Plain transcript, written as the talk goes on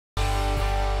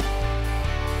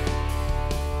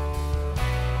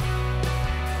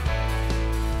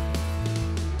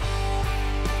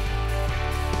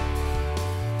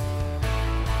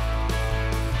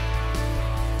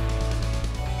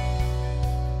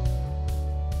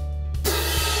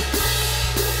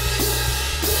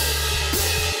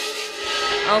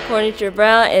I'm Quannitra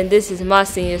Brown, and this is my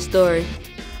senior story.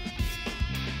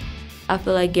 I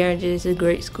feel like Garinger is a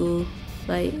great school.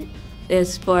 Like,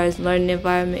 as far as learning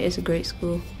environment, it's a great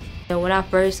school. And when I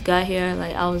first got here,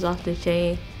 like, I was off the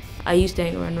chain. I used to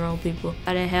hang around the wrong people.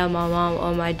 I didn't have my mom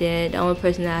or my dad. The only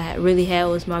person I really had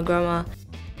was my grandma.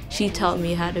 She taught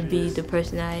me how to be the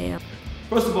person I am.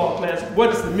 First of all, class, what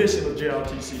is the mission of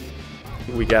JRTC?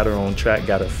 We got her on track,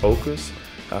 got her focused.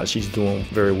 She's doing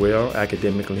very well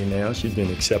academically now. She's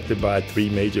been accepted by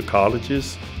 3 major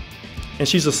colleges. And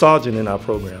she's a sergeant in our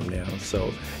program now,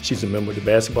 so she's a member of the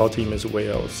basketball team as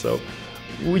well. So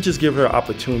we just give her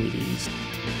opportunities.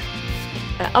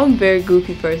 I'm a very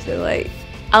goofy person. Like,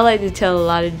 I like to tell a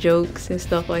lot of jokes and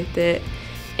stuff like that.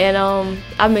 And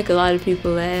I make a lot of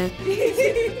people laugh.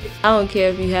 I don't care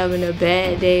if you're having a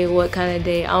bad day, what kind of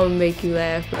day, I'm gonna make you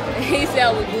laugh. He said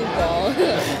I was a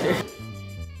goofball.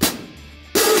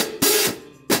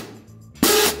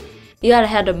 You gotta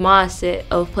have the mindset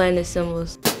of playing the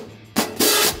cymbals.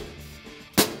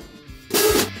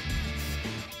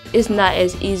 It's not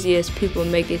as easy as people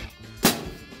make it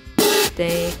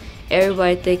thing.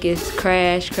 Everybody think it's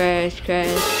crash, crash, crash.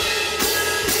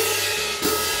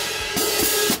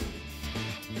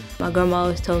 My grandma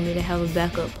always told me to have a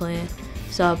backup plan,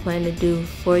 so I plan to do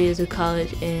 4 years of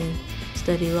college and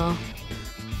study law.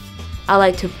 I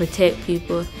like to protect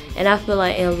people, and I feel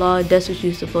like in law, that's what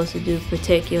you're supposed to do,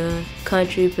 protect your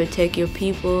country, protect your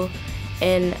people,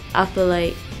 and I feel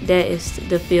like that is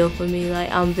the field for me. Like,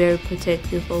 I'm very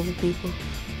protective over people.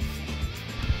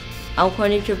 I'm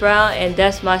Quannitra Brown, and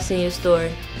that's my senior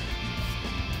story.